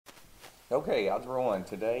Okay, Algebra 1.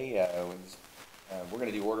 Today we're going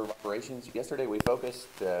to do order of operations. Yesterday we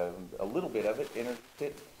focused a little bit of it, introduced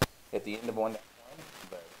it at the end of 1.1,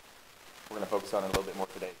 but we're going to focus on it a little bit more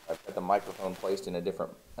today. I've got the microphone placed in a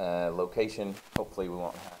different location. Hopefully we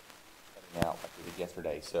won't have it cutting out like we did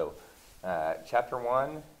yesterday. So Chapter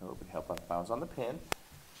 1, it would help if I was on the pen.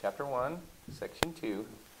 Chapter 1, Section 2,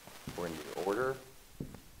 we're going to do order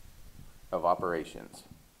of operations.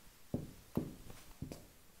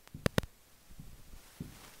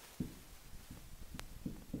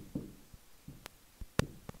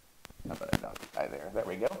 There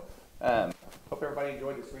we go. Hope everybody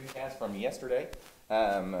enjoyed the screencast from yesterday.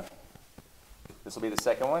 This will be the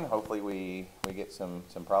second one. Hopefully we get some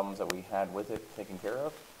problems that we had with it taken care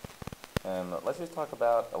of. Let's just talk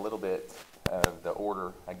about a little bit of the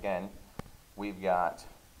order again. We've got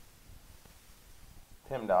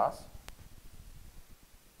PEMDAS.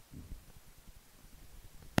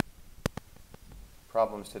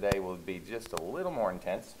 Problems today will be just a little more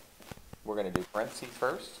intense. We're going to do parentheses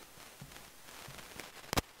first.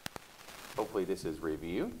 Hopefully this is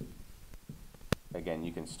review. Again,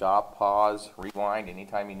 you can stop, pause, rewind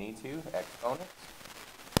anytime you need to. Exponents.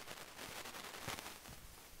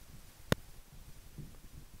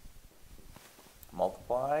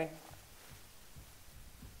 Multiply.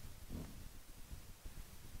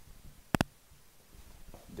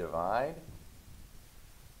 Divide.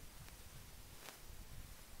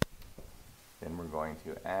 Then we're going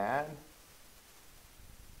to add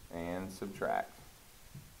and subtract.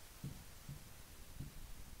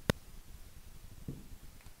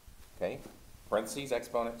 Okay, parentheses,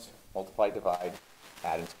 exponents, multiply, divide,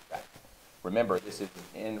 add, and subtract. Remember, this is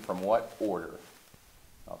in from what order?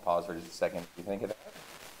 I'll pause for just a second if you think of that.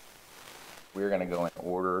 We're going to go in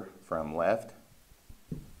order from left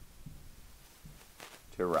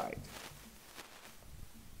to right.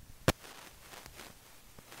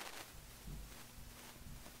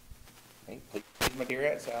 Okay, please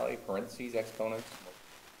material at Sally, parentheses, exponents,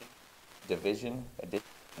 division, addition,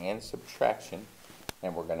 and subtraction.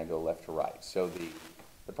 And we're going to go left to right. So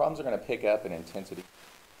the problems are going to pick up in intensity.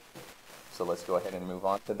 So let's go ahead and move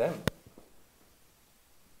on to them.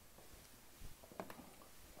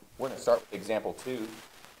 We're going to start with example 2,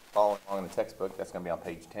 following along in the textbook. That's going to be on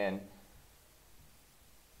page 10.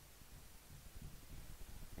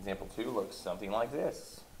 Example 2 looks something like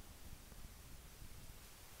this.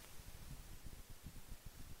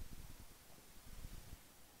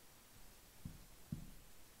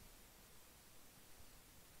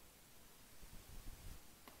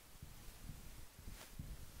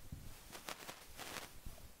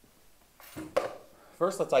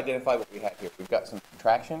 First, let's identify what we have here. We've got some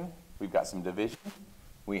subtraction, we've got some division,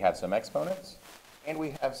 we have some exponents, and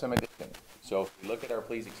we have some addition. So if we look at our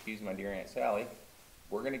please excuse my dear Aunt Sally,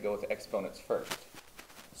 we're going to go with exponents first.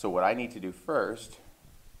 So what I need to do first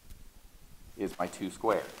is my 2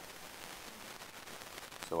 squared.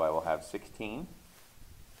 So I will have 16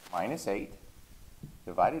 minus 8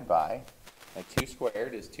 divided by, and 2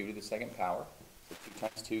 squared is 2 to the second power, so 2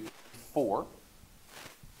 times 2 is 4.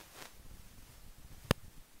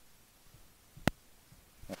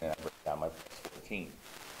 And I break down my plus 14.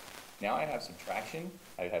 Now I have subtraction,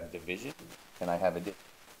 I have division, and I have addition.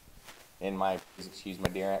 In my, please excuse my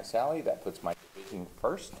dear Aunt Sally, that puts my division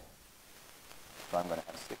first. So I'm going to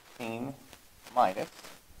have 16 minus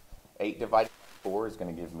 8 divided by 4 is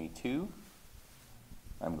going to give me 2.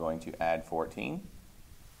 I'm going to add 14.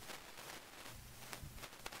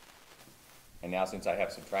 And now since I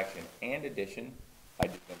have subtraction and addition, I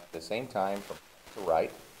do them at the same time from left to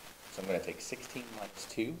right. So I'm going to take 16 minus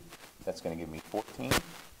 2, that's going to give me 14,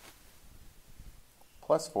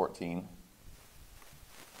 plus 14,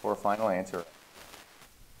 for a final answer of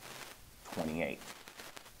 28.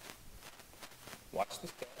 Watch the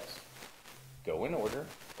steps, go in order,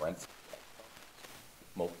 parentheses,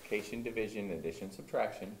 multiplication, division, addition,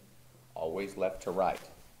 subtraction, always left to right.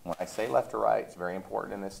 When I say left to right, it's very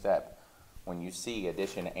important in this step. When you see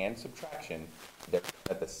addition and subtraction, they're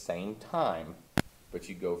at the same time, but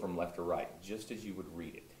you go from left to right, just as you would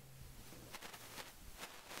read it.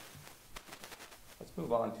 Let's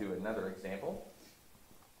move on to another example.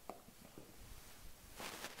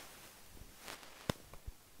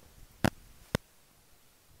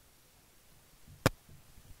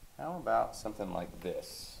 How about something like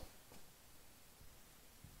this?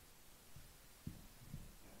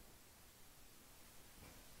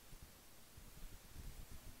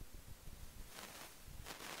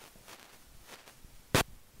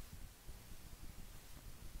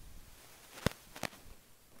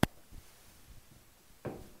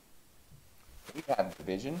 We have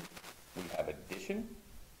division, we have addition,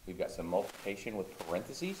 We've got some multiplication with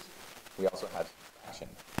parentheses. We also have subtraction.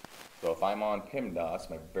 So if I'm on PEMDAS,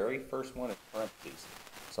 my very first one is parentheses.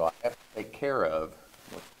 So I have to take care of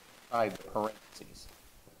what's inside the parentheses.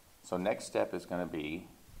 So next step is going to be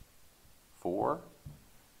 4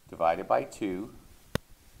 divided by 2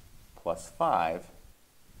 plus 5.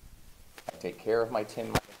 I take care of my 10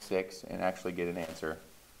 minus 6 and actually get an answer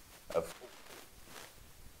of 4.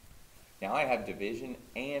 Now I have division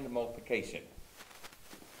and multiplication.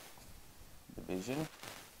 Division,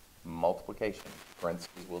 multiplication.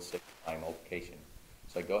 Parentheses will signify multiplication.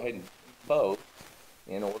 So I go ahead and do both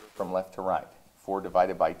in order from left to right. 4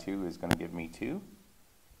 divided by 2 is going to give me 2.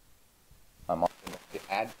 I'm also going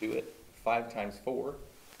to add to it 5 times 4,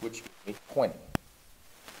 which gives me 20.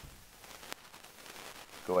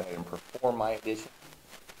 Go ahead and perform my addition.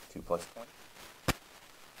 2 plus 20.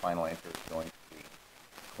 Final answer is going to be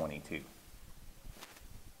 22.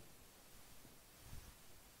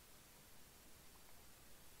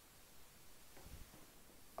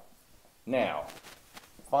 Now,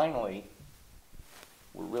 finally,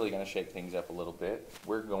 we're really going to shake things up a little bit.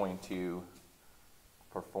 We're going to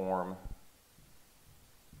perform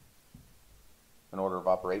an order of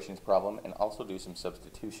operations problem and also do some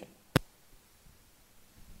substitution.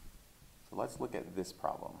 So let's look at this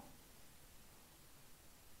problem.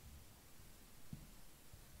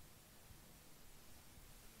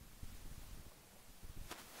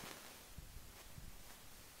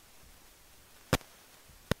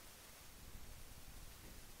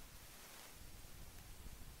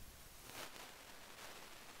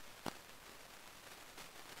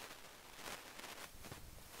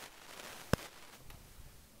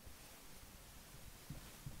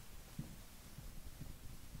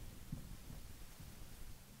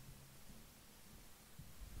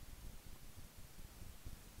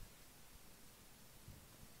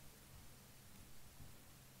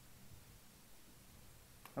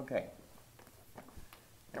 Okay,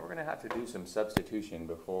 now we're going to have to do some substitution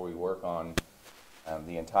before we work on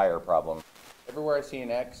the entire problem. Everywhere I see an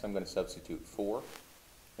X, I'm going to substitute 4.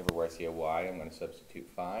 Everywhere I see a Y, I'm going to substitute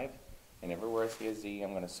 5. And everywhere I see a Z,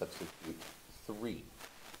 I'm going to substitute 3.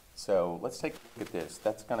 So let's take a look at this.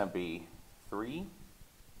 That's going to be 3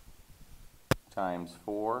 times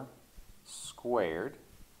 4 squared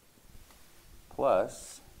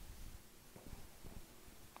plus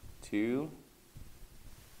 2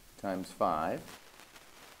 times 5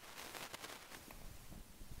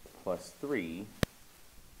 plus 3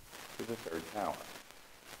 to the third power.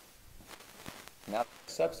 Now that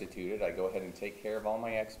I've substituted, I go ahead and take care of all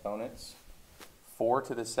my exponents. 4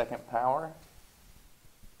 to the second power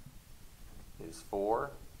is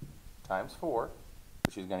 4 times 4,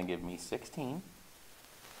 which is going to give me 16.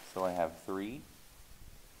 So I have 3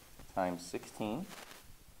 times 16.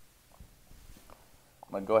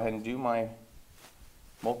 I'm going to go ahead and do my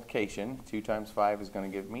multiplication. 2 times 5 is going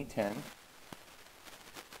to give me 10.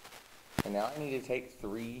 And now I need to take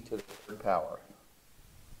 3 to the third power.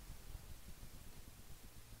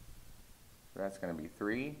 So that's going to be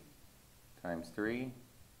 3 times 3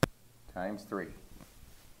 times 3.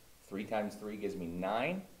 3 times 3 gives me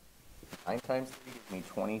 9. 9 times 3 gives me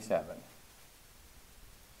 27.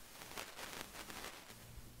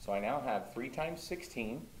 So I now have 3 times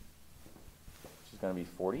 16, which is going to be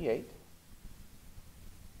 48.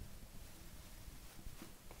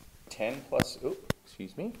 10 plus,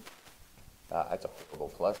 excuse me. That's a horrible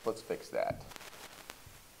plus. Let's fix that.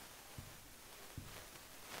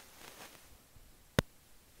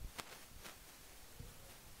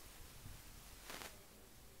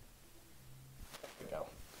 There we go.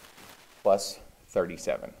 Plus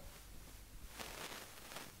 37.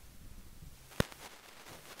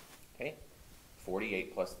 Okay,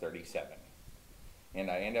 48 plus 37. And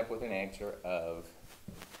I end up with an answer of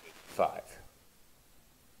 5.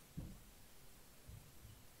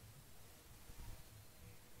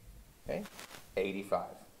 Okay, 85.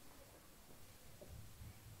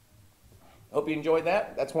 Hope you enjoyed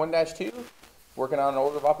that. That's 1-2, working on an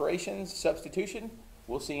order of operations, substitution.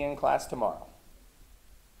 We'll see you in class tomorrow.